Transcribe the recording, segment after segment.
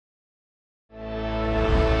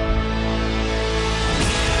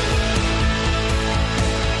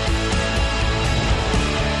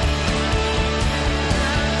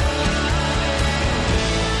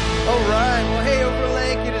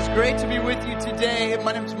today.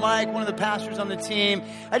 My name's Mike, one of the pastors on the team.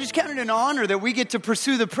 I just count it an honor that we get to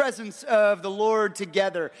pursue the presence of the Lord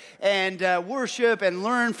together and worship and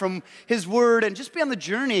learn from His Word and just be on the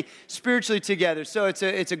journey spiritually together. So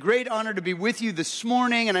it's a great honor to be with you this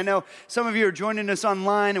morning, and I know some of you are joining us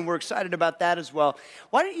online, and we're excited about that as well.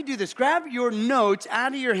 Why don't you do this? Grab your notes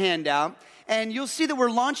out of your handout, and you'll see that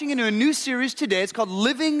we're launching into a new series today. It's called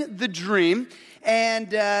Living the Dream. And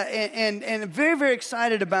very, very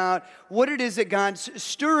excited about what it is that God's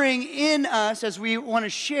stirring in us as we want to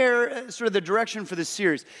share sort of the direction for this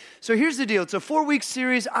series. So here's the deal. It's a 4-week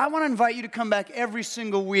series. I want to invite you to come back every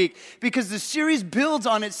single week because the series builds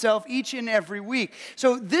on itself each and every week.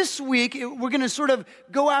 So this week, we're going to sort of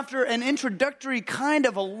go after an introductory kind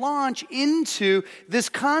of a launch into this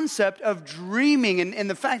concept of dreaming and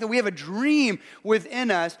the fact that we have a dream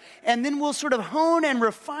within us. And then we'll sort of hone and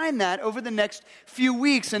refine that over the next few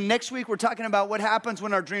weeks. And next week, we're talking about what happens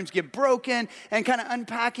when our dreams get broken and kind of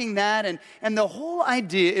unpacking that. And the whole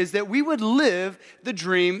idea is that we would live the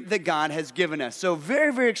dream that God has given us. So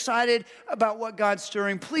very, very excited about what God's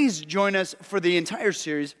stirring. Please join us for the entire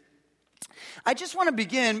series. I just want to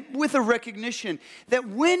begin with a recognition that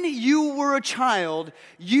when you were a child,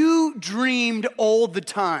 you dreamed all the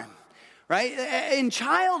time. Right? In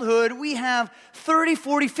childhood, we have 30,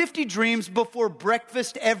 40, 50 dreams before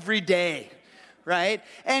breakfast every day. Right?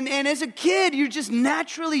 And as a kid, you just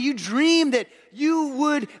naturally, you dream that you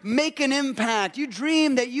would make an impact. You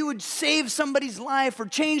dream that you would save somebody's life or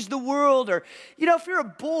change the world. Or, you know, if you're a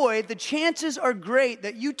boy, the chances are great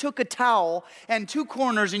that you took a towel and 2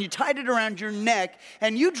 corners and you tied it around your neck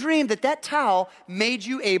and you dreamed that that towel made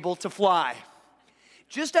you able to fly.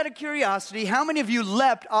 Just out of curiosity, how many of you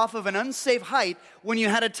leapt off of an unsafe height when you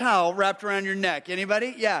had a towel wrapped around your neck?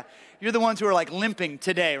 Anybody? Yeah. You're the ones who are like limping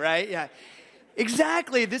today, right? Yeah.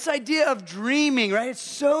 Exactly. This idea of dreaming, right? It's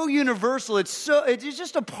so universal. It's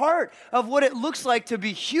just a part of what it looks like to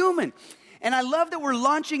be human. And I love that we're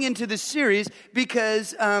launching into this series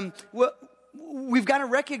because we've got to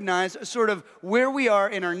recognize sort of where we are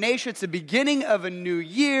in our nation. It's the beginning of a new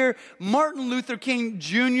year. Martin Luther King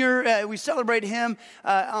Jr., we celebrate him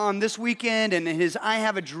on this weekend and his I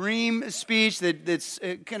Have a Dream speech that's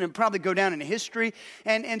going to probably go down in history.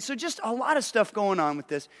 And so just a lot of stuff going on with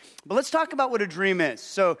this. But let's talk about what a dream is.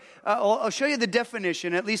 So I'll show you the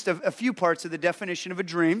definition, at least a few parts of the definition of a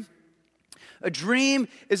dream. A dream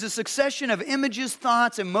is a succession of images,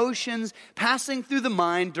 thoughts, emotions passing through the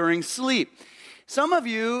mind during sleep. Some of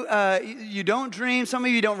you, you don't dream. Some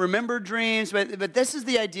of you don't remember dreams. But this is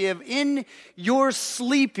the idea of in your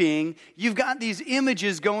sleeping, you've got these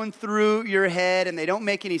images going through your head, and they don't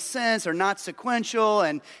make any sense or not sequential,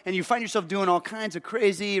 and you find yourself doing all kinds of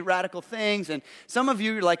crazy, radical things. And some of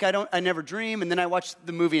you are like, I never dream, and then I watched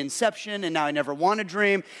the movie Inception, and now I never want to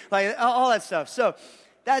dream, like all that stuff. So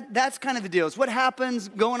that's kind of the deal. It's what happens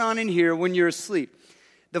going on in here when you're asleep.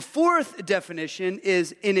 The fourth definition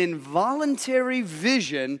is an involuntary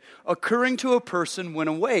vision occurring to a person when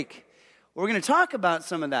awake. We're going to talk about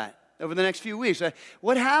some of that over the next few weeks.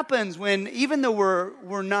 What happens when, even though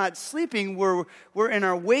we're not sleeping, we're in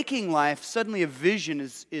our waking life, suddenly a vision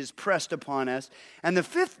is pressed upon us. And the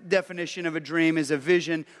fifth definition of a dream is a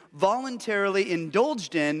vision voluntarily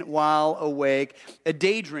indulged in while awake, a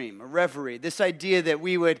daydream, a reverie. This idea that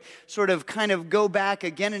we would sort of kind of go back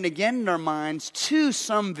again and again in our minds to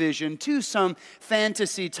some vision, to some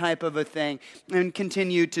fantasy type of a thing, and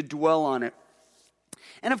continue to dwell on it.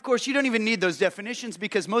 And of course, you don't even need those definitions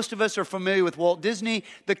because most of us are familiar with Walt Disney,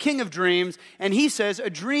 the king of dreams, and he says,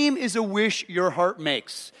 a dream is a wish your heart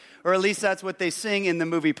makes. Or at least that's what they sing in the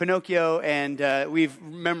movie Pinocchio, and we've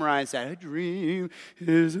memorized that. A dream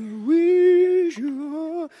is a wish your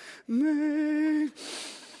heart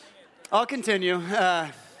makes. I'll continue.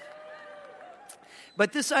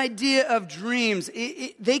 But this idea of dreams,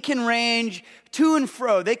 they can range to and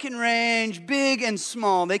fro. They can range big and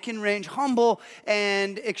small. They can range humble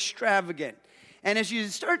and extravagant. And as you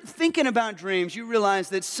start thinking about dreams, you realize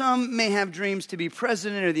that some may have dreams to be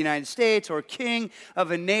president of the United States or king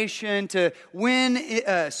of a nation, to win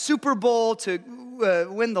a Super Bowl, to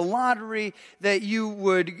win the lottery, that you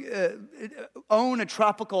would own a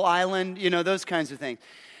tropical island, those kinds of things.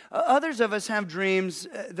 Others of us have dreams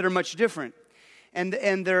that are much different. And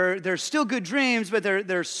they're still good dreams, but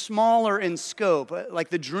they're smaller in scope, like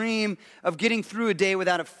the dream of getting through a day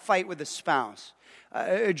without a fight with a spouse,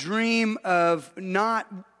 a dream of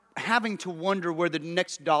not having to wonder where the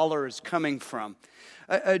next dollar is coming from,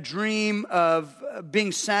 a dream of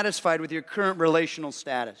being satisfied with your current relational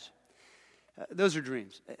status. Those are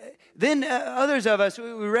dreams. Then others of us,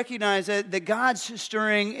 we recognize that God's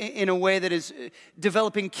stirring in a way that is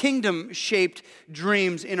developing kingdom-shaped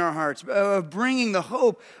dreams in our hearts, of bringing the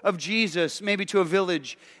hope of Jesus maybe to a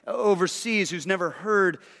village overseas who's never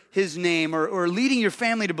heard his name, or leading your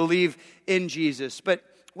family to believe in Jesus. But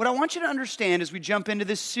what I want you to understand as we jump into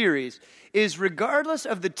this series is regardless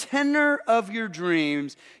of the tenor of your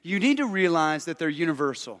dreams, you need to realize that they're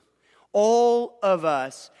universal. All of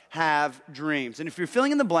us have dreams. And if you're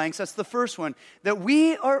filling in the blanks, that's the first one, that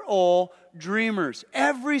we are all dreamers.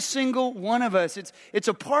 Every single one of us. It's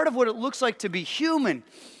a part of what it looks like to be human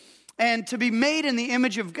and to be made in the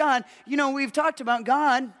image of God. You know, we've talked about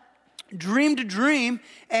God dreamed a dream,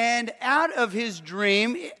 and out of his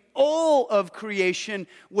dream, all of creation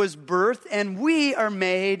was birthed, and we are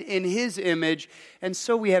made in his image, and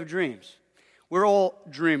so we have dreams. We're all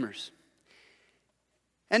dreamers.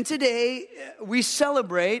 And today, we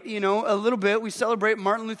celebrate, a little bit. We celebrate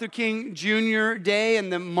Martin Luther King Jr. Day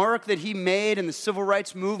and the mark that he made in the civil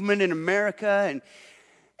rights movement in America.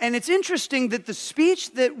 And it's interesting that the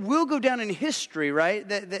speech that will go down in history, right,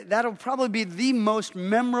 that'll probably be the most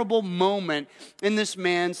memorable moment in this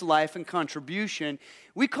man's life and contribution.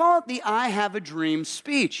 We call it the I Have a Dream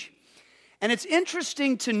speech. And it's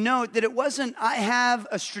interesting to note that it wasn't, I have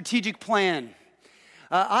a strategic plan.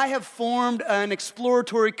 I have formed an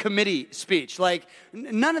exploratory committee speech. Like,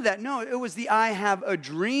 none of that. No, it was the I have a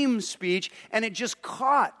dream speech, and it just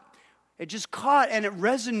caught. It just caught, and it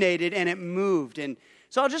resonated, and it moved. And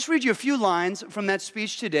so I'll just read you a few lines from that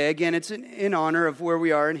speech today. Again, it's in honor of where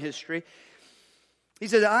we are in history. He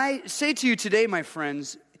said, I say to you today, my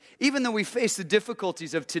friends, even though we face the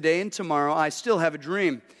difficulties of today and tomorrow, I still have a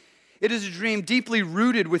dream. It is a dream deeply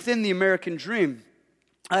rooted within the American dream.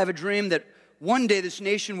 I have a dream that one day this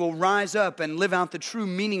nation will rise up and live out the true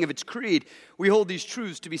meaning of its creed. We hold these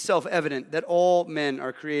truths to be self-evident, that all men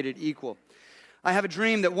are created equal. I have a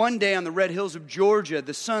dream that one day on the red hills of Georgia,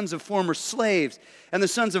 the sons of former slaves and the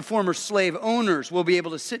sons of former slave owners will be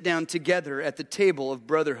able to sit down together at the table of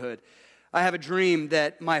brotherhood. I have a dream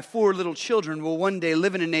that my 4 little children will one day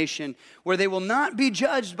live in a nation where they will not be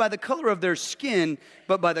judged by the color of their skin,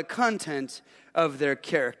 but by the content of their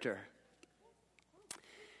character.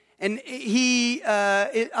 And he,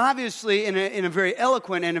 obviously, in a very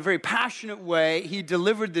eloquent and a very passionate way, he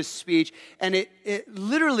delivered this speech, and it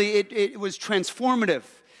was transformative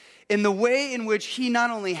in the way in which he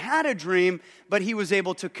not only had a dream, but he was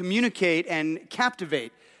able to communicate and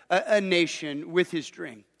captivate a nation with his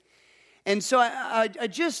dream. And so I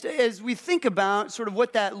just, as we think about sort of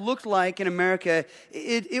what that looked like in America,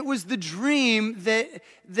 it was the dream that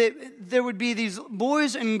there would be these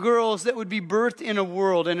boys and girls that would be birthed in a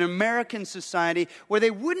world, an American society, where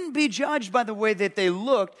they wouldn't be judged by the way that they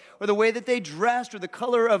looked or the way that they dressed or the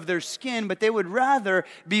color of their skin, but they would rather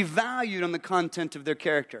be valued on the content of their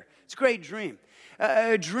character. It's a great dream.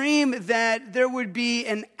 A dream that there would be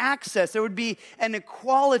an access, there would be an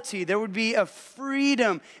equality, there would be a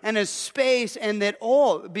freedom and a space, and that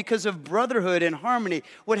all, because of brotherhood and harmony,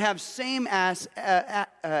 would have same access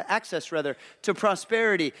to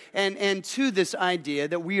prosperity and to this idea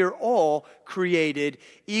that we are all created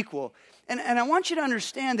equal. And I want you to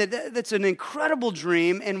understand that that's an incredible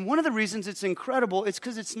dream, and one of the reasons it's incredible is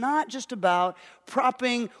because it's not just about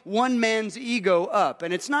propping one man's ego up,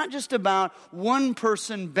 and it's not just about one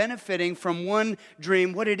person benefiting from one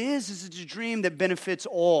dream. What it is it's a dream that benefits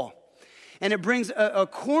all. And it brings a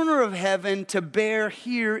corner of heaven to bear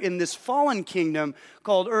here in this fallen kingdom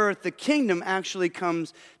called earth. The kingdom actually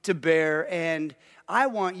comes to bear, and I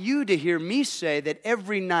want you to hear me say that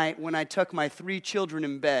every night when I tuck my 3 children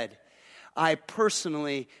in bed, I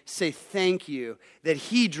personally say thank you that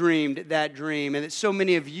he dreamed that dream and that so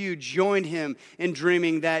many of you joined him in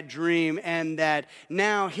dreaming that dream and that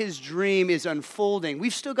now his dream is unfolding.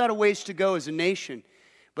 We've still got a ways to go as a nation,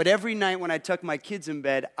 but every night when I tuck my kids in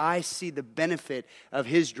bed, I see the benefit of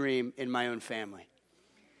his dream in my own family.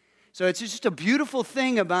 So it's just a beautiful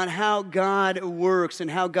thing about how God works and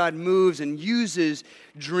how God moves and uses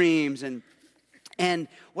dreams. And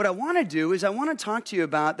what I want to do is I want to talk to you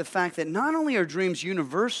about the fact that not only are dreams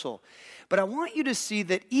universal, but I want you to see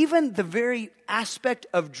that even the very aspect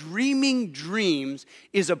of dreaming dreams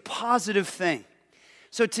is a positive thing.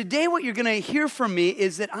 So today what you're going to hear from me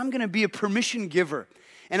is that I'm going to be a permission giver.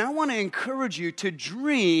 And I want to encourage you to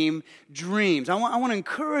dream dreams. I want to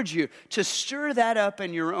encourage you to stir that up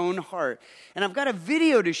in your own heart. And I've got a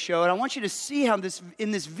video to show, and I want you to see how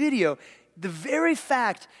in this video, the very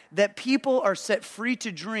fact that people are set free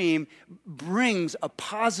to dream brings a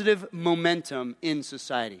positive momentum in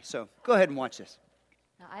society. So go ahead and watch this.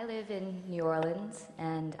 Now, I live in New Orleans,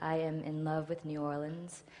 and I am in love with New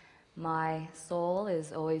Orleans. My soul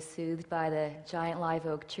is always soothed by the giant live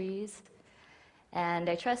oak trees, and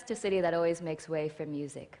I trust a city that always makes way for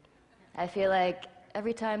music. I feel like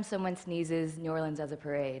every time someone sneezes, New Orleans has a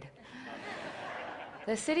parade.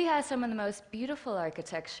 The city has some of the most beautiful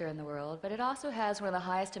architecture in the world, but it also has one of the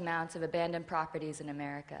highest amounts of abandoned properties in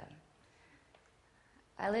America.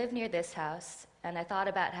 I live near this house, and I thought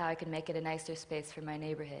about how I could make it a nicer space for my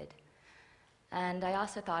neighborhood. And I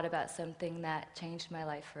also thought about something that changed my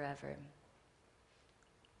life forever.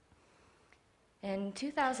 In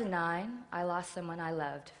 2009, I lost someone I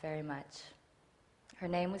loved very much. Her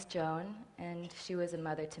name was Joan, and she was a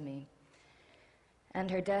mother to me.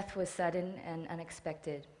 And her death was sudden and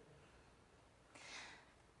unexpected.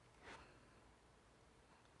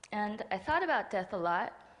 And I thought about death a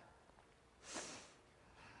lot.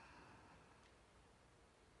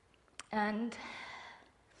 And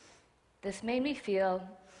this made me feel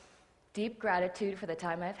deep gratitude for the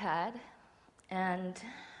time I've had, and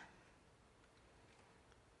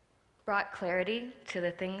brought clarity to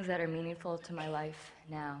the things that are meaningful to my life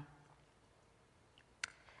now.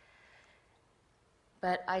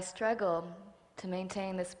 But I struggle to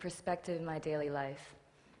maintain this perspective in my daily life.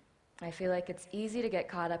 I feel like it's easy to get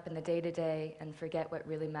caught up in the day-to-day and forget what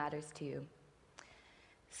really matters to you.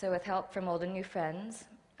 So with help from old and new friends,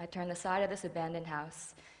 I turned the side of this abandoned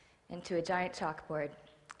house into a giant chalkboard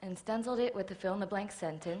and stenciled it with the fill-in-the-blank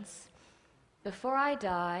sentence, "Before I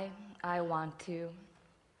die, I want to."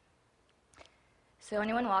 So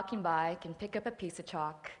anyone walking by can pick up a piece of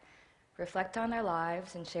chalk, reflect on their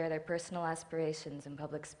lives, and share their personal aspirations in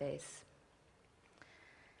public space.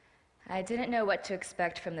 I didn't know what to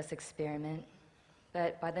expect from this experiment,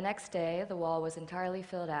 but by the next day, the wall was entirely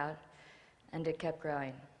filled out, and it kept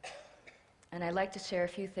growing. And I'd like to share a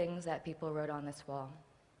few things that people wrote on this wall.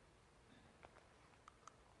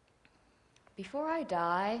 Before I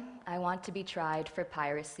die, I want to be tried for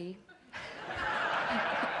piracy.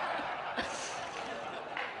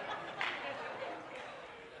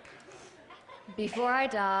 Before I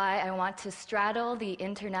die, I want to straddle the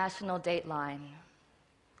international dateline.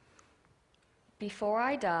 Before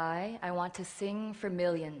I die, I want to sing for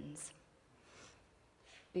millions.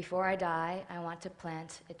 Before I die, I want to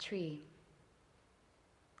plant a tree.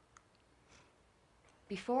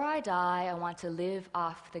 Before I die, I want to live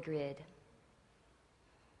off the grid.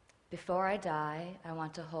 Before I die, I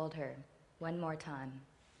want to hold her one more time.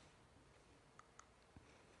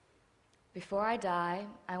 Before I die,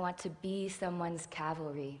 I want to be someone's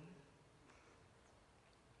cavalry.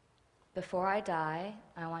 Before I die,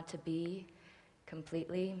 I want to be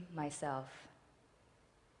completely myself.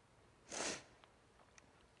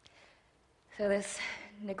 So this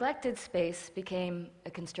neglected space became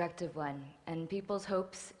a constructive one, and people's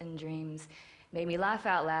hopes and dreams made me laugh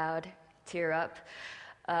out loud, tear up,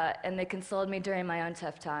 and they consoled me during my own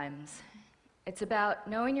tough times. It's about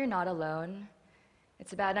knowing you're not alone.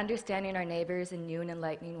 It's about understanding our neighbors in new and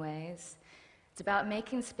enlightening ways. It's about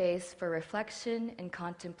making space for reflection and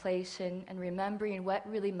contemplation and remembering what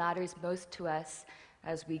really matters most to us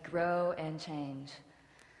as we grow and change.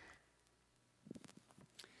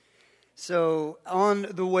 So on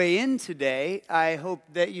the way in today, I hope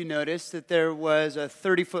that you noticed that there was a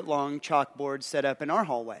 30-foot-long chalkboard set up in our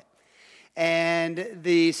hallway. And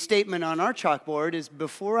the statement on our chalkboard is,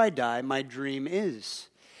 "Before I die, my dream is."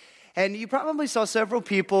 And you probably saw several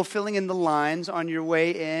people filling in the lines on your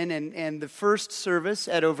way in. And the first service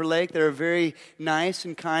at Overlake, they're a very nice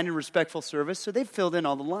and kind and respectful service, so they filled in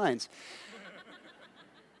all the lines.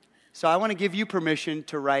 So I want to give you permission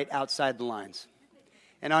to write outside the lines.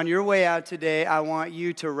 And on your way out today, I want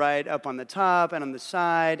you to write up on the top and on the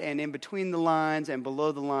side and in between the lines and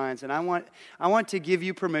below the lines. And I want to give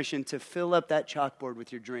you permission to fill up that chalkboard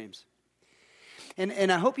with your dreams.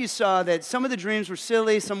 And I hope you saw that some of the dreams were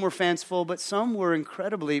silly, some were fanciful, but some were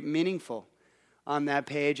incredibly meaningful on that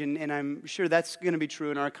page. And I'm sure that's going to be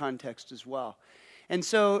true in our context as well. And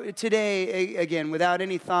so today, again, without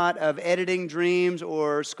any thought of editing dreams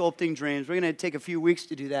or sculpting dreams, we're going to take a few weeks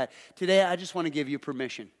to do that. Today, I just want to give you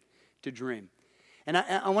permission to dream. And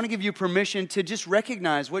I want to give you permission to just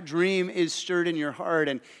recognize what dream is stirred in your heart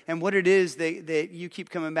and what it is that you keep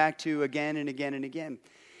coming back to again and again and again.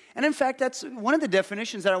 And in fact, that's one of the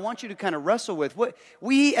definitions that I want you to kind of wrestle with.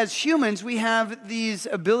 We, as humans, we have these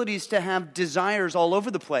abilities to have desires all over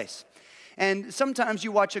the place. And sometimes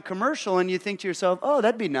you watch a commercial and you think to yourself, oh,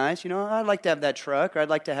 that'd be nice. You know, I'd like to have that truck, or I'd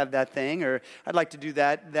like to have that thing, or I'd like to do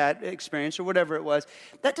that experience, or whatever it was.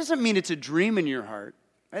 That doesn't mean it's a dream in your heart.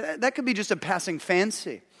 That could be just a passing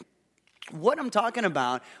fancy. What I'm talking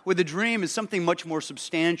about with a dream is something much more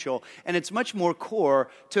substantial, and it's much more core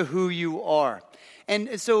to who you are.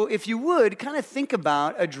 And so if you would, kind of think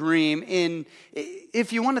about a dream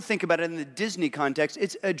if you want to think about it in the Disney context,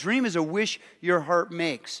 a dream is a wish your heart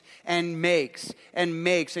makes and makes and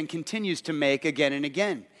makes and continues to make again and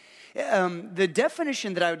again. The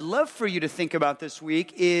definition that I would love for you to think about this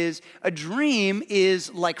week is a dream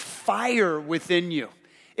is like fire within you.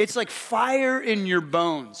 It's like fire in your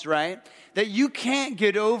bones, right? That you can't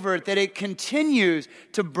get over it, that it continues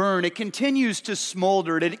to burn, it continues to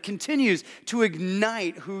smolder, that it continues to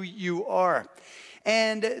ignite who you are.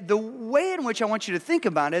 And the way in which I want you to think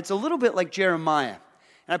about it, it's a little bit like Jeremiah.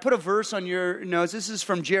 And I put a verse on your notes. This is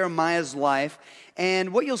from Jeremiah's life.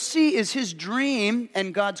 And what you'll see is his dream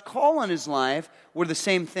and God's call on his life were the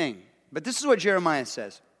same thing. But this is what Jeremiah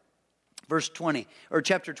says. Verse 20, or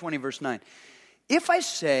chapter 20, verse 9. If I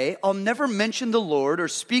say I'll never mention the Lord or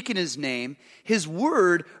speak in his name, his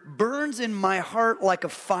word burns in my heart like a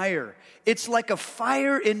fire. It's like a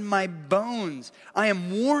fire in my bones. I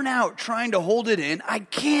am worn out trying to hold it in. I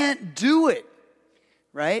can't do it.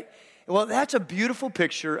 Right? Well, that's a beautiful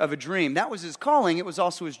picture of a dream. That was his calling. It was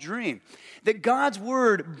also his dream. That God's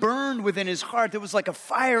word burned within his heart. There was like a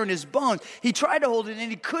fire in his bones. He tried to hold it in.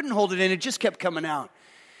 He couldn't hold it in. It just kept coming out.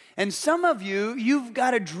 And some of you, you've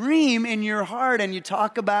got a dream in your heart, and you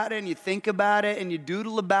talk about it, and you think about it, and you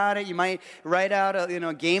doodle about it. You might write out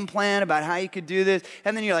a game plan about how you could do this,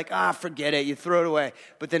 and then you're like, forget it. You throw it away.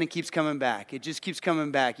 But then it keeps coming back. It just keeps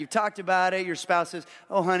coming back. You've talked about it. Your spouse says,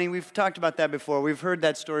 oh, honey, we've talked about that before. We've heard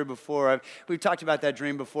that story before. We've talked about that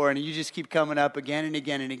dream before, and you just keep coming up again and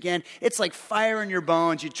again and again. It's like fire in your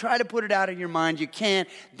bones. You try to put it out of your mind. You can't.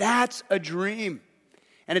 That's a dream.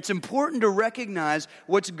 And it's important to recognize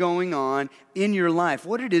what's going on in your life,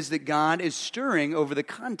 what it is that God is stirring over the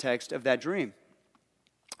context of that dream.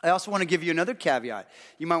 I also want to give you another caveat.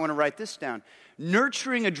 You might want to write this down.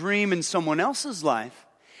 Nurturing a dream in someone else's life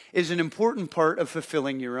is an important part of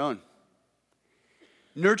fulfilling your own.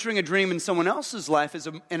 Nurturing a dream in someone else's life is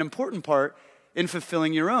an important part in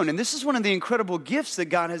fulfilling your own. And this is one of the incredible gifts that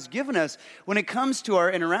God has given us when it comes to our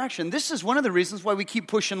interaction. This is one of the reasons why we keep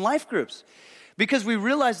pushing life groups. Because we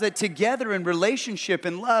realize that together in relationship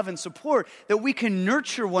and love and support, that we can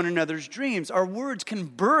nurture one another's dreams. Our words can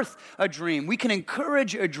birth a dream. We can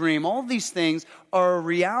encourage a dream. All these things are a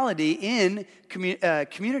reality in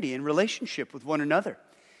community, in relationship with one another.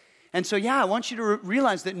 And so, I want you to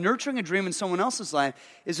realize that nurturing a dream in someone else's life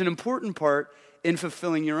is an important part in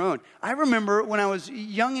fulfilling your own. I remember when I was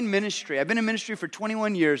young in ministry, I've been in ministry for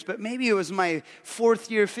 21 years, but maybe it was my 4th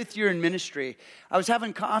year, 5th year in ministry. I was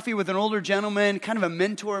having coffee with an older gentleman, kind of a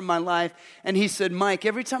mentor in my life, and he said, Mike,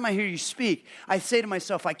 every time I hear you speak, I say to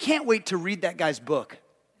myself, I can't wait to read that guy's book.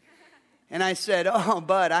 And I said, oh,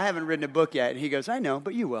 bud, I haven't written a book yet. And he goes, I know,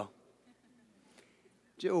 but you will.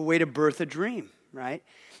 A way to birth a dream, right?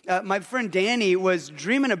 My friend Danny was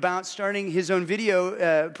dreaming about starting his own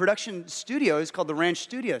video production studio. It's called the Ranch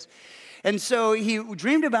Studios. And so he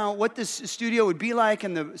dreamed about what this studio would be like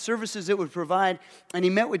and the services it would provide. And he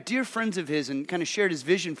met with dear friends of his and kind of shared his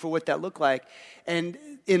vision for what that looked like. And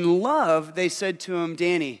in love, they said to him,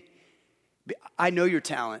 Danny, I know your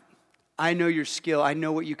talent. I know your skill. I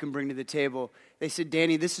know what you can bring to the table. They said,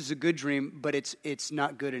 Danny, this is a good dream, but it's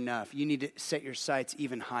not good enough. You need to set your sights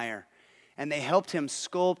even higher. And they helped him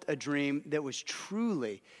sculpt a dream that was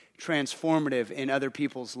truly transformative in other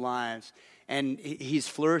people's lives. And he's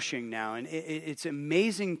flourishing now. And it's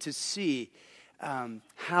amazing to see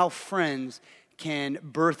how friends can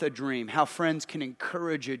birth a dream, how friends can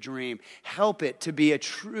encourage a dream, help it to be a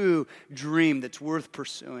true dream that's worth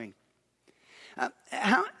pursuing.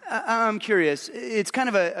 I'm curious, it's kind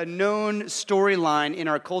of a known storyline in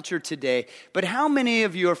our culture today, but how many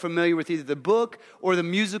of you are familiar with either the book or the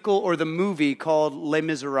musical or the movie called Les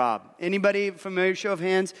Miserables? Anybody familiar? Show of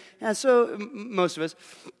hands? Yeah, so most of us.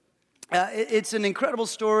 It's an incredible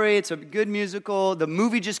story. It's a good musical. The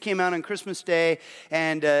movie just came out on Christmas Day,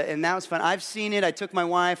 and that was fun. I've seen it. I took my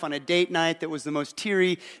wife on a date night that was the most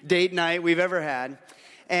teary date night we've ever had.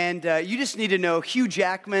 And you just need to know Hugh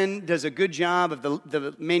Jackman does a good job of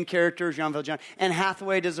the main character, Jean Valjean. Anne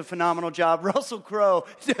Hathaway does a phenomenal job. Russell Crowe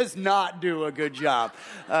does not do a good job.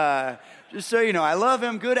 Just so you know, I love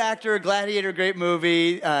him. Good actor, Gladiator, great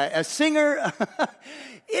movie. A singer,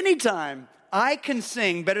 anytime I can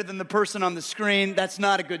sing better than the person on the screen, that's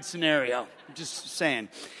not a good scenario. Just saying.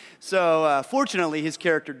 So fortunately, his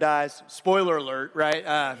character dies. Spoiler alert,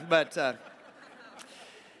 right?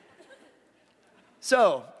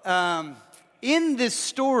 So, in this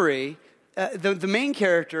story, the main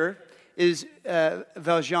character is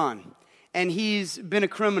Valjean. And he's been a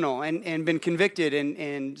criminal and been convicted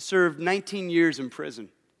and served 19 years in prison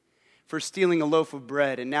for stealing a loaf of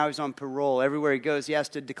bread. And now he's on parole. Everywhere he goes, he has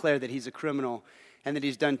to declare that he's a criminal and that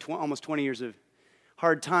he's done almost 20 years of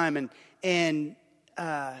hard time. And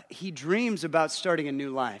he dreams about starting a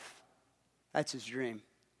new life. That's his dream.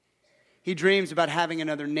 He dreams about having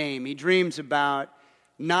another name. He dreams about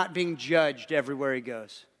not being judged everywhere he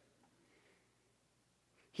goes.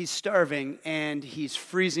 He's starving and he's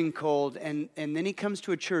freezing cold, and then he comes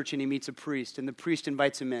to a church and he meets a priest, and the priest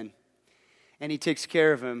invites him in, and he takes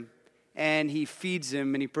care of him, and he feeds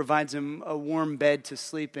him, and he provides him a warm bed to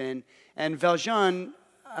sleep in, and Valjean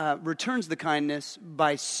returns the kindness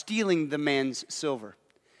by stealing the man's silver.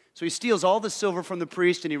 So he steals all the silver from the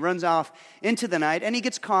priest, and he runs off into the night, and he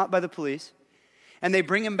gets caught by the police. And they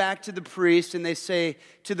bring him back to the priest, and they say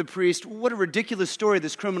to the priest, what a ridiculous story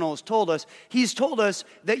this criminal has told us. He's told us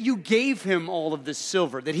that you gave him all of this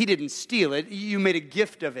silver, that he didn't steal it. You made a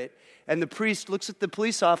gift of it. And the priest looks at the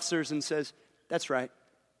police officers and says, that's right.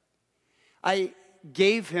 I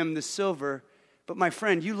gave him the silver, but my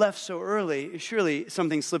friend, you left so early. Surely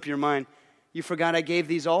something slipped your mind. You forgot I gave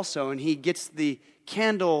these also. And he gets the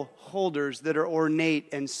candle holders that are ornate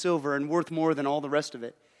and silver and worth more than all the rest of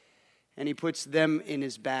it. And he puts them in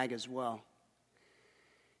his bag as well.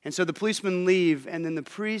 And so the policemen leave, and then the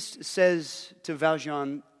priest says to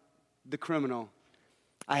Valjean, the criminal,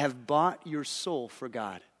 I have bought your soul for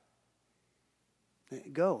God.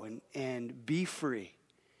 Go and be free.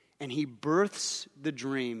 And he births the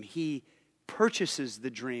dream. He purchases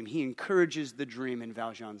the dream. He encourages the dream in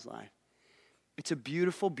Valjean's life. It's a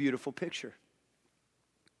beautiful, beautiful picture.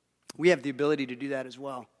 We have the ability to do that as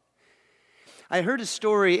well. I heard a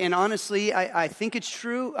story, and honestly, I think it's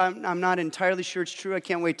true. I'm not entirely sure it's true. I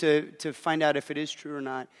can't wait to find out if it is true or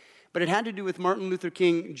not. But it had to do with Martin Luther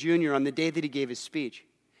King Jr. on the day that he gave his speech.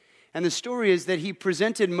 And the story is that he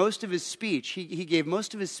presented most of his speech. He gave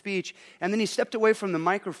most of his speech, and then he stepped away from the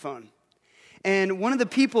microphone. And one of the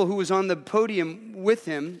people who was on the podium with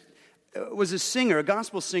him was a singer, a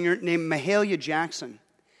gospel singer named Mahalia Jackson.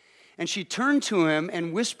 And she turned to him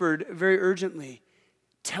and whispered very urgently,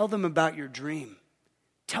 tell them about your dream.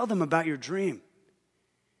 Tell them about your dream.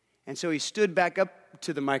 And so he stood back up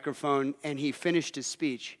to the microphone and he finished his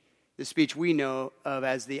speech, the speech we know of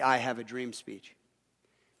as the I Have a Dream speech.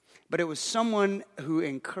 But it was someone who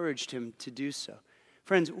encouraged him to do so.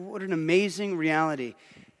 Friends, what an amazing reality.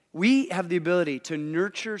 We have the ability to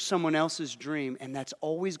nurture someone else's dream, and that's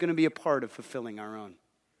always going to be a part of fulfilling our own.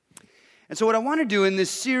 And so what I want to do in this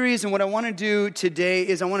series and what I want to do today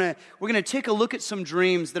is we're going to take a look at some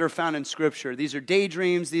dreams that are found in Scripture. These are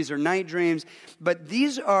daydreams, these are night dreams, but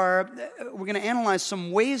we're going to analyze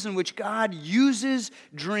some ways in which God uses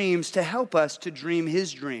dreams to help us to dream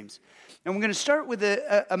His dreams. And we're going to start with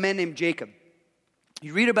a man named Jacob.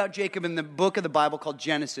 You read about Jacob in the book of the Bible called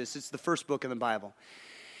Genesis. It's the first book in the Bible.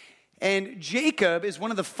 And Jacob is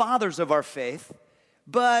one of the fathers of our faith.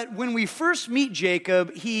 But when we first meet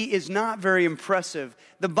Jacob, he is not very impressive.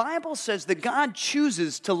 The Bible says that God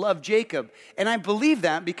chooses to love Jacob. And I believe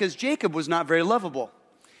that because Jacob was not very lovable.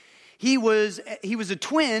 He was a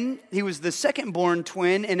twin. He was the second-born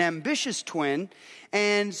twin, an ambitious twin.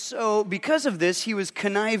 And so because of this, he was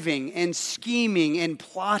conniving and scheming and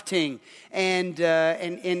plotting. And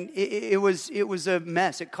it was a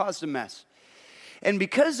mess. It caused a mess. And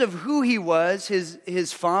because of who he was,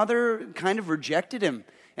 his father kind of rejected him.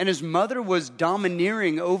 And his mother was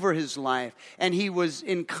domineering over his life. And he was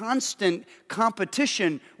in constant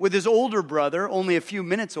competition with his older brother, only a few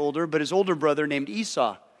minutes older, but his older brother named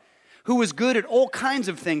Esau, who was good at all kinds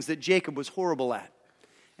of things that Jacob was horrible at.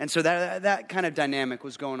 And so that kind of dynamic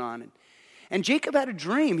was going on. And Jacob had a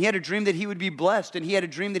dream. He had a dream that he would be blessed, and he had a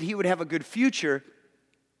dream that he would have a good future.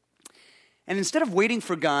 And instead of waiting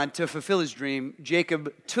for God to fulfill his dream,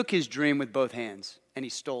 Jacob took his dream with both hands, and he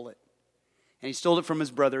stole it. And he stole it from his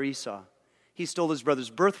brother Esau. He stole his brother's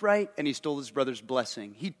birthright, and he stole his brother's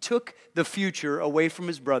blessing. He took the future away from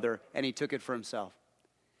his brother, and he took it for himself.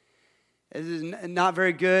 This is not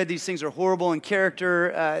very good. These things are horrible in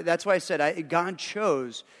character. That's why I said God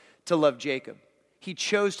chose to love Jacob. He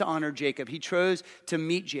chose to honor Jacob. He chose to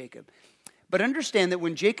meet Jacob. But understand that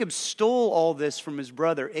when Jacob stole all this from his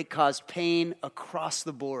brother, it caused pain across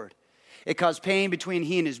the board. It caused pain between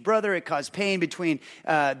he and his brother. It caused pain between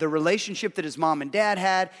the relationship that his mom and dad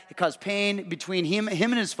had. It caused pain between him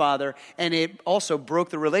and his father. And it also broke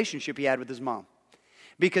the relationship he had with his mom.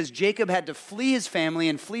 Because Jacob had to flee his family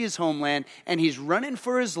and flee his homeland, and he's running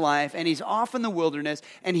for his life, and he's off in the wilderness,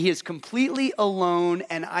 and he is completely alone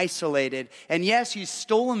and isolated. And yes, he's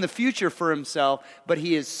stolen the future for himself, but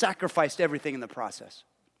he has sacrificed everything in the process.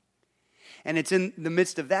 And it's in the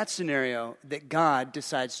midst of that scenario that God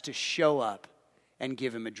decides to show up and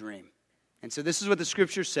give him a dream. And so this is what the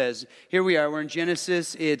scripture says. Here we are. We're in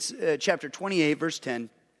Genesis. It's chapter 28, verse 10.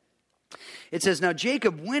 It says, "Now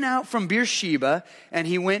Jacob went out from Beersheba, and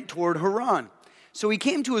he went toward Haran. So he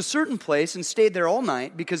came to a certain place and stayed there all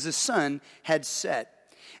night because the sun had set.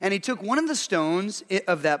 And he took one of the stones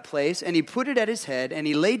of that place, and he put it at his head, and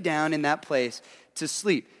he laid down in that place to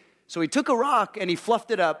sleep." So he took a rock, and he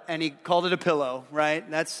fluffed it up, and he called it a pillow, right?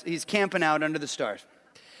 He's camping out under the stars.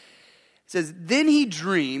 It says, "Then he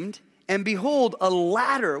dreamed, and behold, a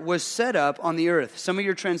ladder was set up on the earth." Some of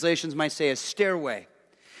your translations might say a stairway.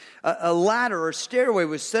 A ladder or stairway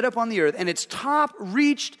was set up on the earth, and its top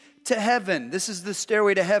reached to heaven. This is the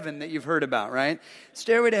stairway to heaven that you've heard about, right?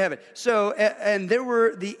 Stairway to heaven. So, and there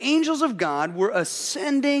were the angels of God were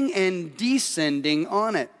ascending and descending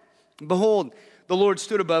on it. Behold, the Lord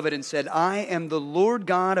stood above it and said, "I am the Lord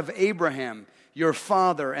God of Abraham, your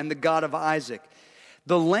father, and the God of Isaac.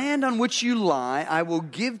 The land on which you lie, I will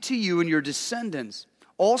give to you and your descendants.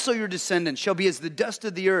 Also your descendants shall be as the dust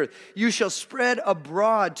of the earth. You shall spread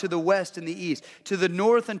abroad to the west and the east, to the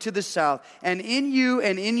north and to the south. And in you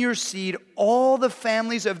and in your seed, all the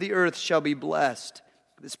families of the earth shall be blessed."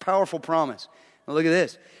 This powerful promise. Now look at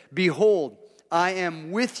this. "Behold, I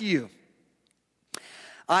am with you.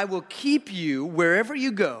 I will keep you wherever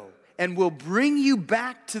you go, and will bring you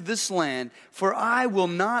back to this land, for I will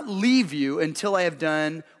not leave you until I have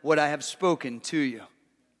done what I have spoken to you."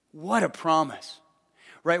 What a promise.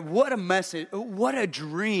 Right? What a message, what a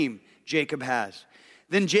dream Jacob has.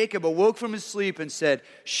 "Then Jacob awoke from his sleep and said,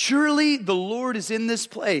 'Surely the Lord is in this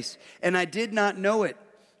place, and I did not know it.'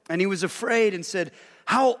 And he was afraid and said,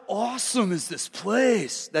 'How awesome is this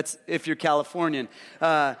place?'" That's if you're Californian.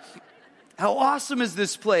 "How awesome is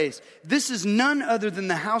this place? This is none other than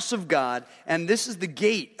the house of God, and this is the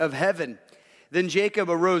gate of heaven." Then Jacob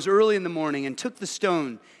arose early in the morning and took the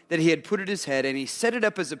stone that he had put at his head, and he set it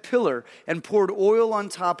up as a pillar and poured oil on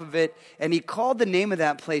top of it, and he called the name of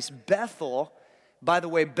that place Bethel. By the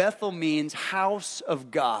way, Bethel means house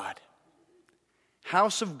of God.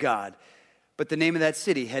 House of God. But the name of that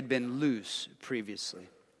city had been Luz previously.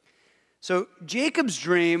 So Jacob's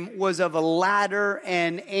dream was of a ladder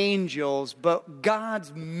and angels, but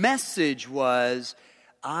God's message was,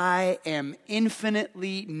 "I am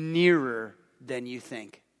infinitely nearer than you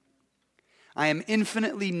think. I am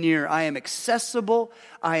infinitely near. I am accessible.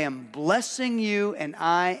 I am blessing you, and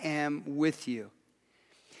I am with you."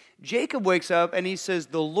 Jacob wakes up and he says,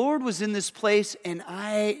 "The Lord was in this place, and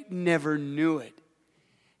I never knew it."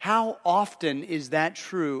 How often is that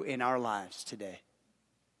true in our lives today?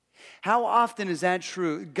 How often is that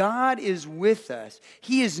true? God is with us.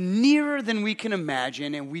 He is nearer than we can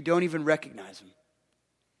imagine, and we don't even recognize him.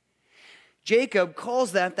 Jacob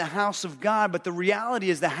calls that the house of God, but the reality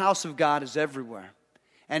is the house of God is everywhere.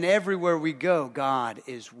 And everywhere we go, God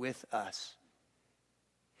is with us.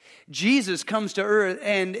 Jesus comes to earth,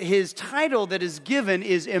 and his title that is given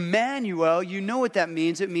is Emmanuel. You know what that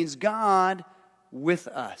means. It means God with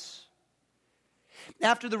us.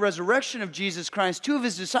 After the resurrection of Jesus Christ, two of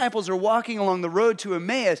his disciples are walking along the road to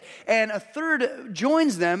Emmaus, and a third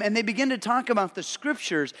joins them, and they begin to talk about the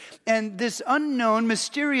scriptures. And this unknown,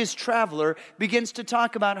 mysterious traveler begins to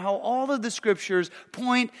talk about how all of the scriptures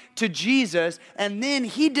point to Jesus, and then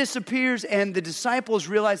he disappears, and the disciples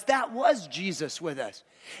realize that was Jesus with us.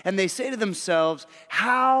 And they say to themselves,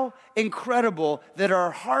 how incredible that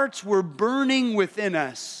our hearts were burning within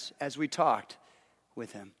us as we talked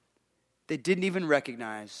with him. They didn't even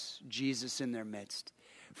recognize Jesus in their midst.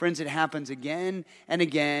 Friends, it happens again and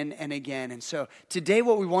again and again. And so today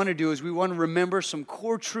what we want to do is we want to remember some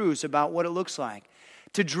core truths about what it looks like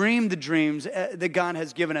to dream the dreams that God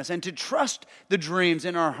has given us and to trust the dreams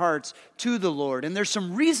in our hearts to the Lord. And there's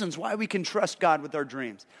some reasons why we can trust God with our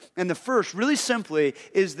dreams. And the first, really simply,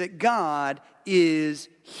 is that God is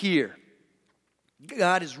here.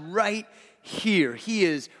 God is right here. He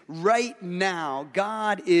is right now.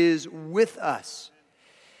 God is with us.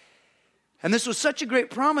 And this was such a great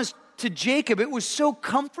promise to Jacob. It was so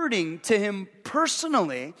comforting to him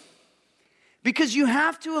personally, because you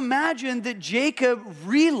have to imagine that Jacob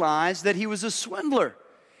realized that he was a swindler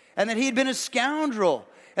and that he had been a scoundrel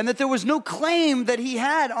and that there was no claim that he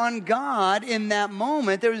had on God in that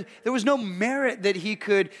moment. There was no merit that he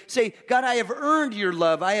could say, God, I have earned your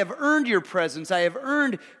love. I have earned your presence. I have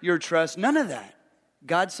earned your trust. None of that.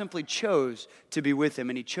 God simply chose to be with him,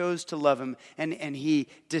 and he chose to love him, and he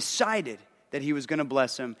decided that he was going to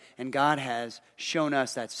bless him, and God has shown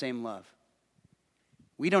us that same love.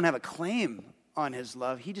 We don't have a claim on his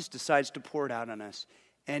love. He just decides to pour it out on us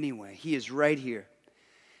anyway. He is right here.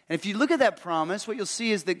 And if you look at that promise, what you'll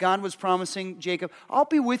see is that God was promising Jacob, I'll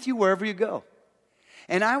be with you wherever you go.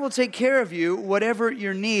 And I will take care of you, whatever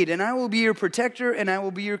your need. And I will be your protector, and I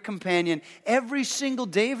will be your companion. Every single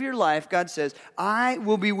day of your life, God says, I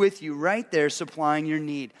will be with you right there supplying your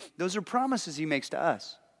need. Those are promises he makes to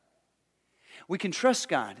us. We can trust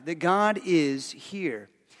God, that God is here.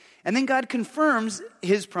 And then God confirms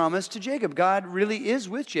his promise to Jacob. God really is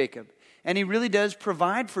with Jacob. And he really does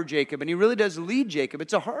provide for Jacob, and he really does lead Jacob.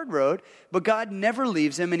 It's a hard road, but God never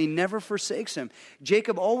leaves him, and he never forsakes him.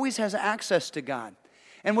 Jacob always has access to God.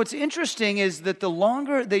 And what's interesting is that the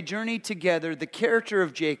longer they journey together, the character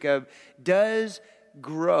of Jacob does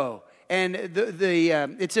grow. And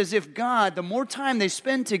it's as if God, the more time they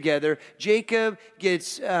spend together, Jacob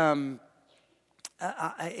gets...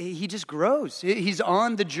 he just grows. He's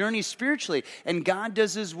on the journey spiritually, and God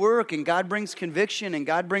does his work, and God brings conviction, and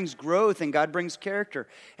God brings growth, and God brings character.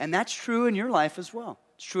 And that's true in your life as well.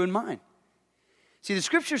 It's true in mine. See, the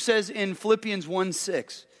scripture says in Philippians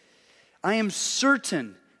 1:6, I am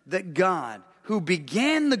certain that God, who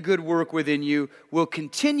began the good work within you, will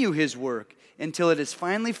continue his work until it is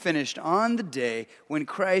finally finished on the day when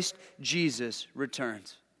Christ Jesus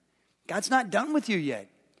returns. God's not done with you yet.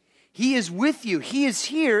 He is with you. He is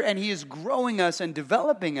here, and he is growing us and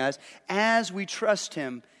developing us as we trust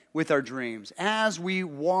him with our dreams, as we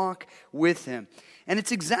walk with him. And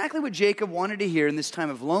it's exactly what Jacob wanted to hear in this time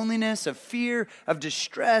of loneliness, of fear, of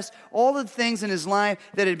distress, all the things in his life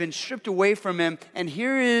that had been stripped away from him. And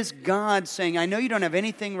here is God saying, I know you don't have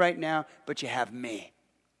anything right now, but you have me.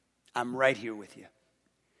 I'm right here with you.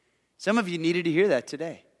 Some of you needed to hear that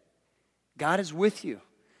today. God is with you.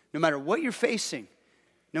 No matter what you're facing,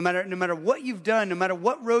 no matter what you've done, no matter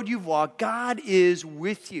what road you've walked, God is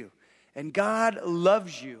with you. And God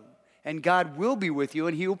loves you. And God will be with you,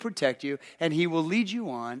 and he will protect you, and he will lead you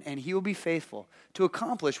on, and he will be faithful to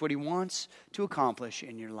accomplish what he wants to accomplish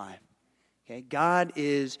in your life. Okay? God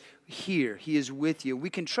is here. He is with you. We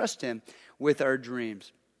can trust him with our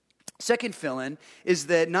dreams. Second fill-in is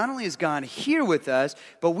that not only is God here with us,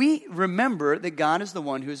 but we remember that God is the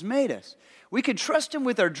one who has made us. We can trust him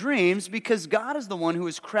with our dreams because God is the one who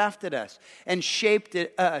has crafted us and shaped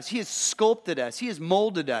us. He has sculpted us. He has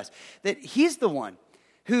molded us. That he's the one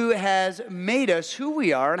who has made us who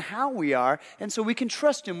we are and how we are, and so we can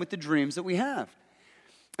trust him with the dreams that we have.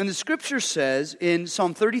 And the scripture says in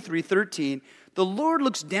Psalm 33:13, the Lord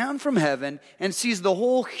looks down from heaven and sees the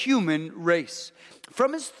whole human race.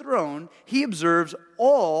 From his throne, he observes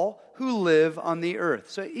all who live on the earth.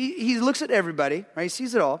 So he looks at everybody, right? He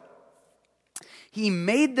sees it all. He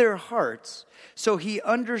made their hearts, so he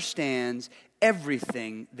understands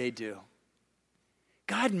everything they do.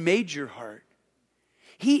 God made your heart.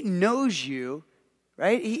 He knows you,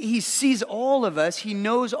 right? He sees all of us. He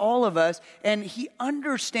knows all of us, and he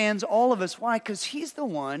understands all of us. Why? Because he's the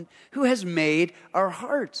one who has made our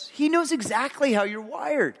hearts. He knows exactly how you're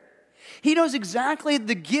wired. He knows exactly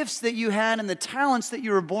the gifts that you had and the talents that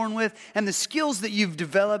you were born with and the skills that you've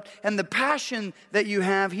developed and the passion that you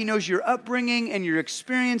have. He knows your upbringing and your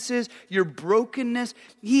experiences, your brokenness.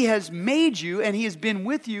 He has made you, and he has been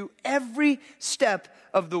with you every step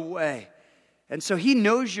of the way. And so he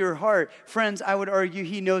knows your heart. Friends, I would argue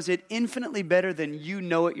he knows it infinitely better than you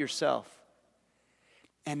know it yourself.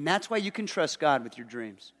 And that's why you can trust God with your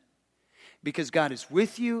dreams. Because God is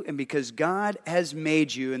with you and because God has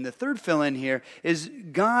made you. And the third fill-in here is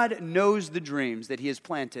God knows the dreams that he has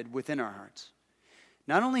planted within our hearts.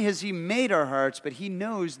 Not only has he made our hearts, but he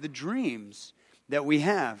knows the dreams that we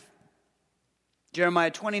have.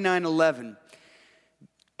 Jeremiah 29:11.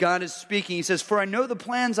 God is speaking. He says, for I know the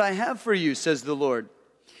plans I have for you, says the Lord.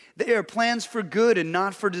 They are plans for good and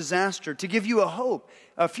not for disaster, to give you a hope,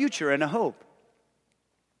 a future and a hope.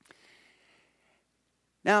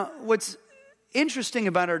 Now, what's interesting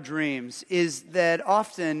about our dreams is that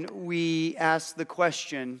often we ask the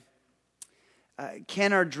question,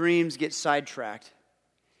 can our dreams get sidetracked?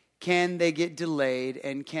 Can they get delayed?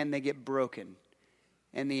 And can they get broken?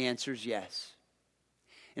 And the answer is yes.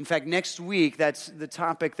 In fact, next week, that's the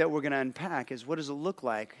topic that we're going to unpack is what does it look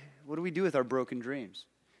like? What do we do with our broken dreams?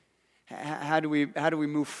 How do we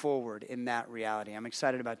move forward in that reality? I'm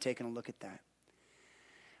excited about taking a look at that.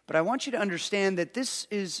 But I want you to understand that this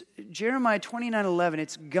is Jeremiah 29:11.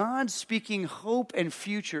 It's God speaking hope and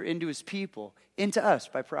future into his people, into us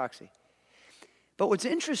by proxy. But what's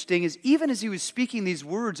interesting is even as he was speaking these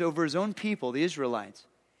words over his own people, the Israelites,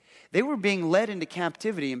 they were being led into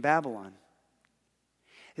captivity in Babylon.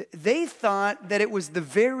 They thought that it was the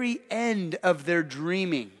very end of their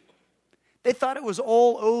dreaming. They thought it was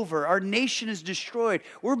all over. Our nation is destroyed.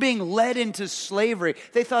 We're being led into slavery.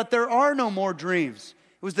 They thought there are no more dreams.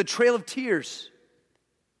 It was the trail of tears.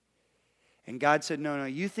 And God said, no,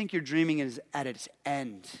 you think your dreaming is at its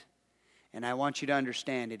end. And I want you to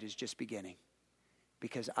understand it is just beginning.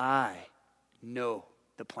 Because I know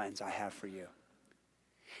the plans I have for you.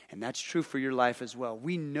 And that's true for your life as well.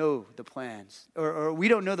 We know the plans, or we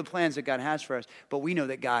don't know the plans that God has for us, but we know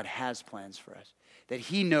that God has plans for us. That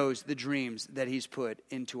He knows the dreams that He's put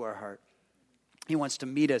into our heart. He wants to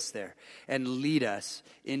meet us there and lead us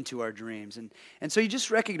into our dreams. And so you just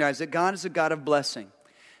recognize that God is a God of blessing.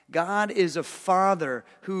 God is a father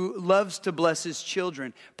who loves to bless his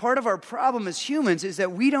children. Part of our problem as humans is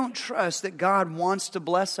that we don't trust that God wants to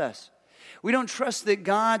bless us. We don't trust that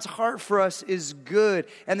God's heart for us is good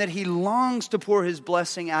and that He longs to pour His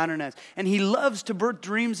blessing out on us. And He loves to birth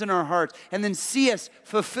dreams in our hearts and then see us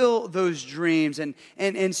fulfill those dreams.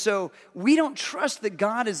 And so we don't trust that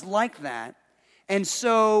God is like that. And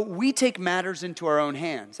so we take matters into our own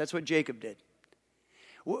hands. That's what Jacob did.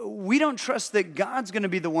 We don't trust that God's going to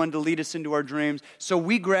be the one to lead us into our dreams, so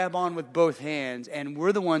we grab on with both hands, and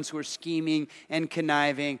we're the ones who are scheming and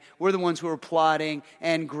conniving. We're the ones who are plotting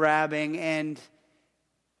and grabbing, and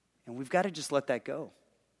we've got to just let that go.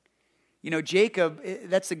 You know, Jacob,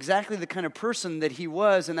 that's exactly the kind of person that he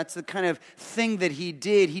was, and that's the kind of thing that he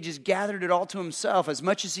did. He just gathered it all to himself. As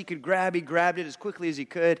much as he could grab, he grabbed it as quickly as he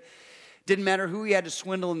could. Didn't matter who he had to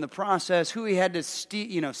swindle in the process, who he had to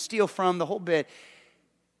steal from, the whole bit.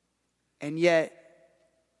 And yet,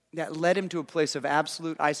 that led him to a place of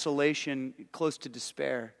absolute isolation, close to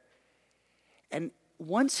despair. And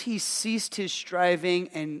once he ceased his striving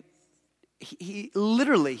and he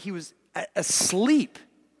was asleep,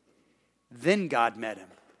 then God met him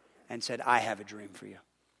and said, I have a dream for you.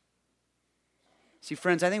 See,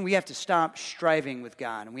 friends, I think we have to stop striving with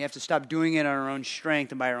God, and we have to stop doing it on our own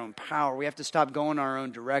strength and by our own power. We have to stop going our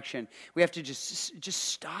own direction. We have to just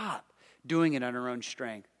stop doing it on our own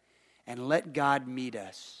strength and let God meet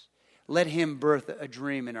us. Let Him birth a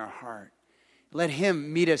dream in our heart. Let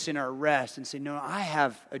Him meet us in our rest and say, no, I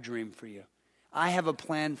have a dream for you. I have a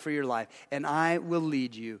plan for your life, and I will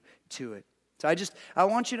lead you to it. So I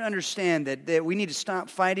want you to understand that we need to stop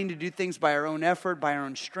fighting to do things by our own effort, by our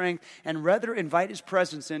own strength, and rather invite His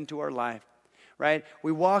presence into our life, right?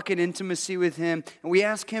 We walk in intimacy with Him, and we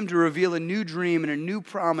ask Him to reveal a new dream and a new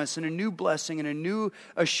promise and a new blessing and a new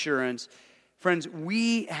assurance. Friends,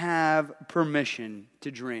 we have permission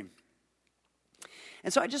to dream.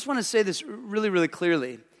 And so I just want to say this really, really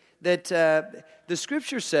clearly, that the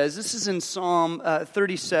Scripture says, this is in Psalm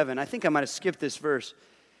 37, I think I might have skipped this verse,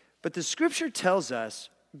 but the Scripture tells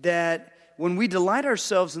us that when we delight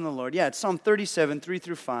ourselves in the Lord, it's Psalm 37, 3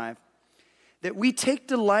 through 5, that we take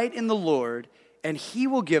delight in the Lord and He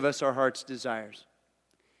will give us our heart's desires.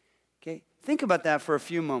 Okay, think about that for a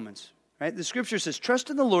few moments, right? The Scripture says,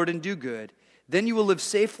 trust in the Lord and do good. Then you will live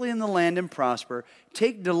safely in the land and prosper.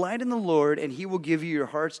 Take delight in the Lord, and He will give you your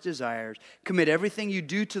heart's desires. Commit everything you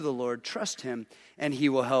do to the Lord. Trust Him, and He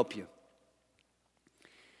will help you.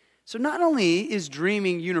 So not only is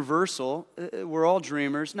dreaming universal, we're all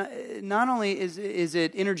dreamers, not only is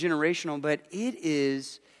it intergenerational, but it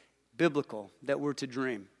is biblical that we're to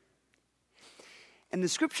dream. And the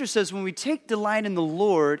Scripture says when we take delight in the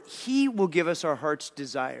Lord, He will give us our heart's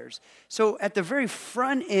desires. So at the very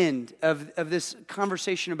front end of this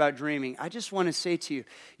conversation about dreaming, I just want to say to you,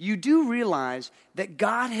 you do realize that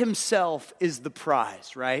God Himself is the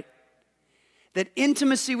prize, right? That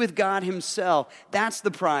intimacy with God Himself, that's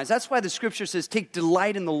the prize. That's why the Scripture says, take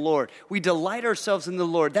delight in the Lord. We delight ourselves in the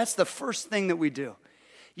Lord. That's the first thing that we do.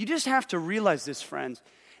 You just have to realize this, friends,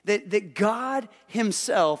 that God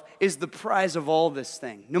Himself is the prize of all this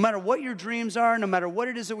thing. No matter what your dreams are, no matter what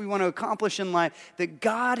it is that we want to accomplish in life, that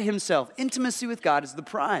God Himself, intimacy with God, is the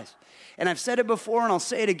prize. And I've said it before and I'll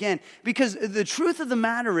say it again, because the truth of the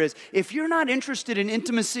matter is, if you're not interested in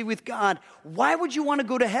intimacy with God, why would you want to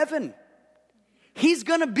go to heaven? He's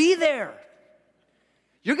going to be there.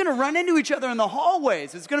 You're going to run into each other in the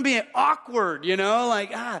hallways. It's going to be awkward,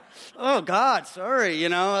 like, oh God, sorry,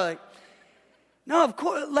 like. No, of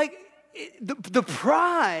course, like, the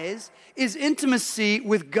prize is intimacy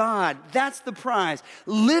with God. That's the prize.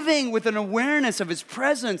 Living with an awareness of His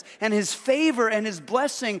presence and His favor and His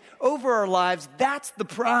blessing over our lives, that's the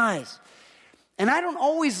prize. And I don't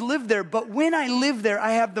always live there, but when I live there,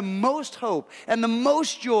 I have the most hope and the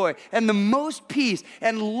most joy and the most peace,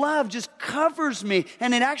 and love just covers me,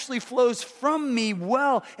 and it actually flows from me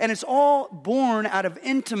well, and it's all born out of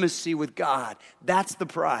intimacy with God. That's the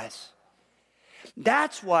prize.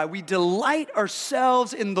 That's why we delight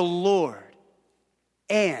ourselves in the Lord,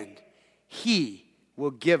 and He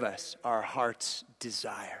will give us our heart's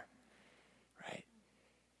desire.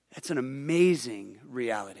 That's an amazing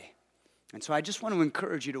reality. And so I just want to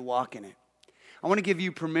encourage you to walk in it. I want to give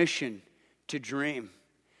you permission to dream.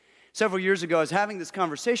 Several years ago, I was having this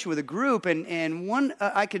conversation with a group, and one,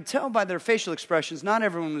 I could tell by their facial expressions, not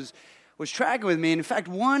everyone was tracking with me. And in fact,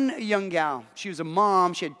 one young gal, she was a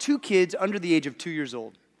mom, she had 2 kids under the age of 2 years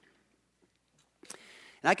old.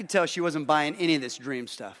 And I could tell she wasn't buying any of this dream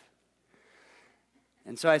stuff.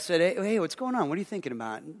 And so I said, hey, what's going on? What are you thinking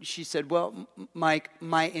about? And she said, well, Mike,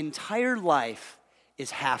 my entire life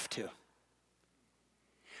is have to.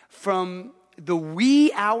 From the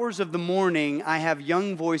wee hours of the morning, I have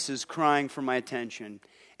young voices crying for my attention.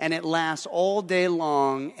 And it lasts all day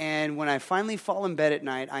long. And when I finally fall in bed at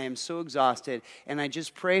night, I am so exhausted. And I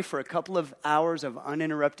just pray for a couple of hours of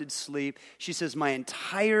uninterrupted sleep. She says, my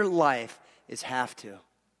entire life is have to.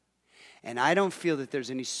 And I don't feel that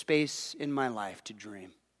there's any space in my life to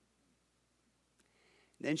dream.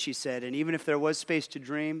 Then she said, and even if there was space to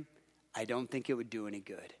dream, I don't think it would do any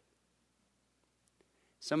good.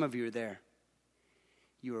 Some of you are there.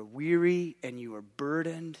 You are weary and you are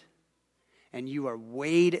burdened and you are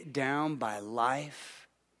weighed down by life.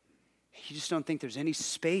 You just don't think there's any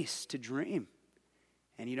space to dream.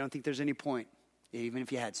 And you don't think there's any point, even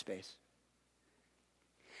if you had space.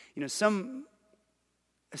 You know, some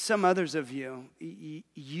others of you,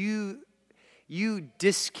 you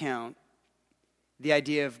discount the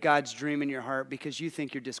idea of God's dream in your heart because you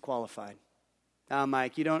think you're disqualified.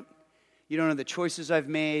 Mike, you don't know the choices I've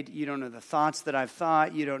made. You don't know the thoughts that I've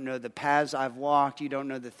thought. You don't know the paths I've walked. You don't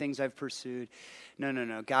know the things I've pursued.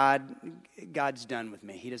 No. God's done with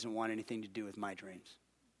me. He doesn't want anything to do with my dreams.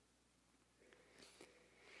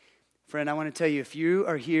 Friend, I want to tell you, if you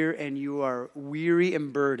are here and you are weary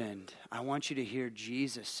and burdened, I want you to hear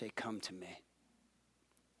Jesus say, come to me.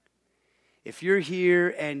 If you're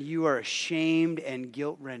here and you are ashamed and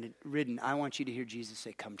guilt-ridden, I want you to hear Jesus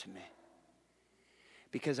say, come to me.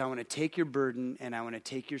 Because I want to take your burden and I want to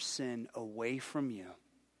take your sin away from you.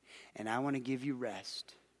 And I want to give you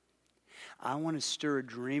rest. I want to stir a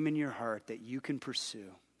dream in your heart that you can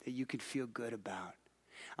pursue, that you can feel good about.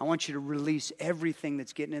 I want you to release everything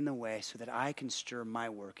that's getting in the way so that I can stir my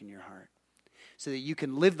work in your heart. So that you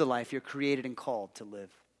can live the life you're created and called to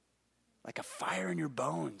live. Like a fire in your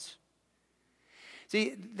bones.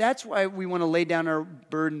 See, that's why we want to lay down our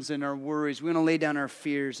burdens and our worries. We want to lay down our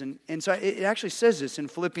fears. And so it actually says this in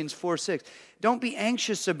Philippians 4:6. Don't be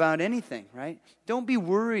anxious about anything, right? Don't be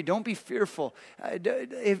worried. Don't be fearful.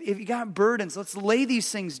 If you got burdens, let's lay these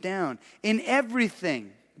things down. In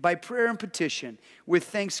everything, by prayer and petition, with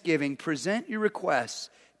thanksgiving, present your requests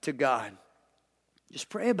to God. Just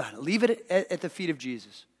pray about it. Leave it at the feet of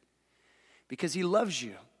Jesus. Because he loves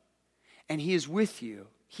you. And he is with you.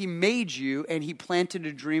 He made you and he planted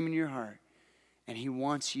a dream in your heart. And he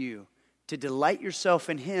wants you to delight yourself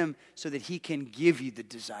in him so that he can give you the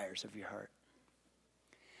desires of your heart.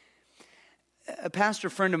 A pastor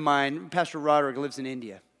friend of mine, Pastor Roderick, lives in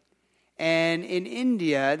India. And in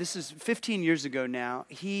India, this is 15 years ago now,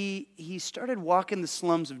 he started walking the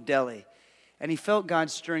slums of Delhi. And he felt God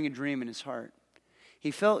stirring a dream in his heart. He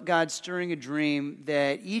felt God stirring a dream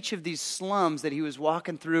that each of these slums that he was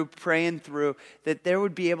walking through, praying through, that there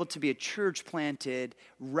would be able to be a church planted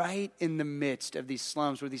right in the midst of these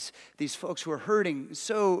slums where these folks who are hurting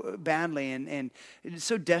so badly and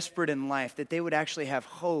so desperate in life that they would actually have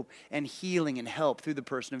hope and healing and help through the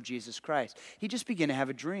person of Jesus Christ. He just began to have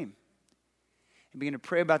a dream. He began to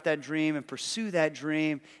pray about that dream and pursue that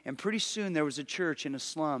dream. And pretty soon there was a church in a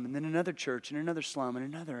slum, and then another church, and another slum, and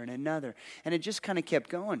another, and another. And it just kind of kept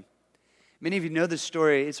going. Many of you know this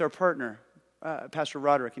story. It's our partner, Pastor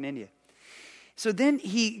Roderick in India. So then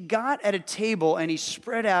he got at a table and he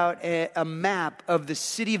spread out a map of the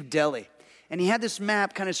city of Delhi. And he had this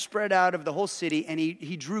map kind of spread out of the whole city, and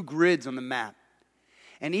he drew grids on the map.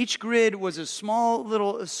 And each grid was a small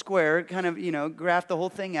little square, kind of, graphed the whole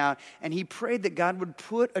thing out. And he prayed that God would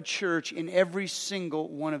put a church in every single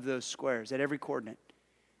one of those squares, at every coordinate.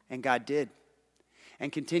 And God did.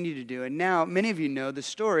 And continued to do. And now, many of you know the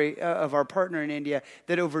story of our partner in India,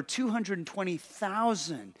 that over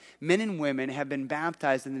 220,000 men and women have been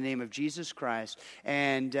baptized in the name of Jesus Christ.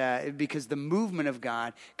 And because the movement of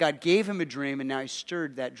God gave him a dream, and now he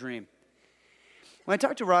stirred that dream. When I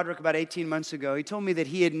talked to Roderick about 18 months ago, he told me that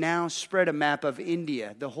he had now spread a map of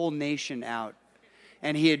India, the whole nation out.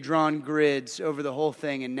 And he had drawn grids over the whole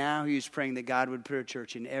thing, and now he was praying that God would put a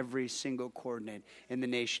church in every single coordinate in the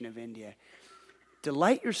nation of India.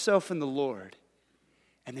 Delight yourself in the Lord,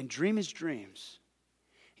 and then dream his dreams.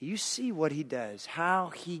 You see what he does, how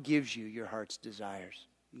he gives you your heart's desires.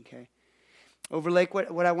 Okay? Overlake,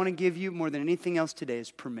 what I want to give you more than anything else today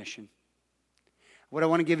is permission. What I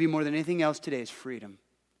want to give you more than anything else today is freedom.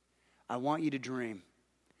 I want you to dream.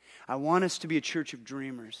 I want us to be a church of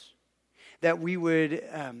dreamers. That we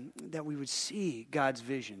would see God's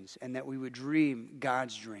visions, and that we would dream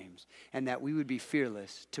God's dreams, and that we would be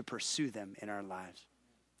fearless to pursue them in our lives.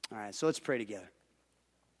 All right, so let's pray together.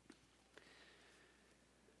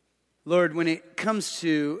 Lord, when it comes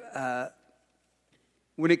to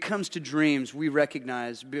dreams, we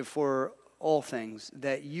recognize before all things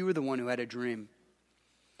that you are the one who had a dream,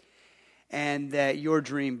 and that your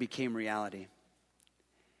dream became reality.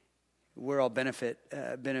 We're all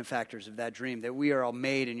benefactors of that dream, that we are all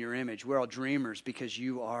made in your image. We're all dreamers because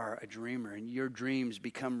you are a dreamer, and your dreams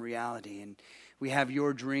become reality, and we have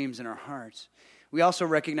your dreams in our hearts. We also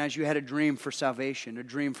recognize you had a dream for salvation, a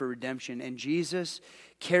dream for redemption, and Jesus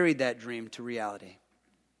carried that dream to reality.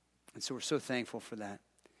 And so we're so thankful for that.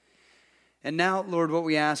 And now, Lord, what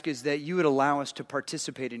we ask is that you would allow us to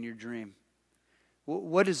participate in your dream.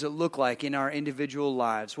 What does it look like in our individual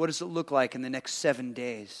lives? What does it look like in the next 7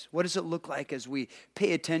 days? What does it look like as we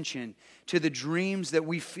pay attention to the dreams that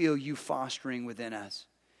we feel you fostering within us?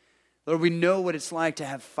 Lord, we know what it's like to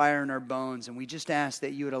have fire in our bones, and we just ask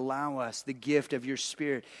that you would allow us the gift of your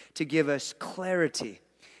Spirit to give us clarity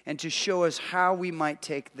and to show us how we might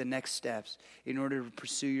take the next steps in order to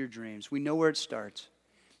pursue your dreams. We know where it starts.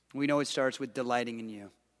 We know it starts with delighting in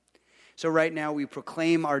you. So right now we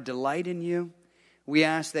proclaim our delight in you. We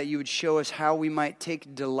ask that you would show us how we might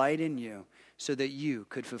take delight in you so that you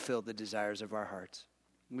could fulfill the desires of our hearts.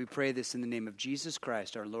 We pray this in the name of Jesus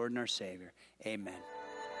Christ, our Lord and our Savior. Amen.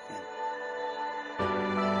 Amen.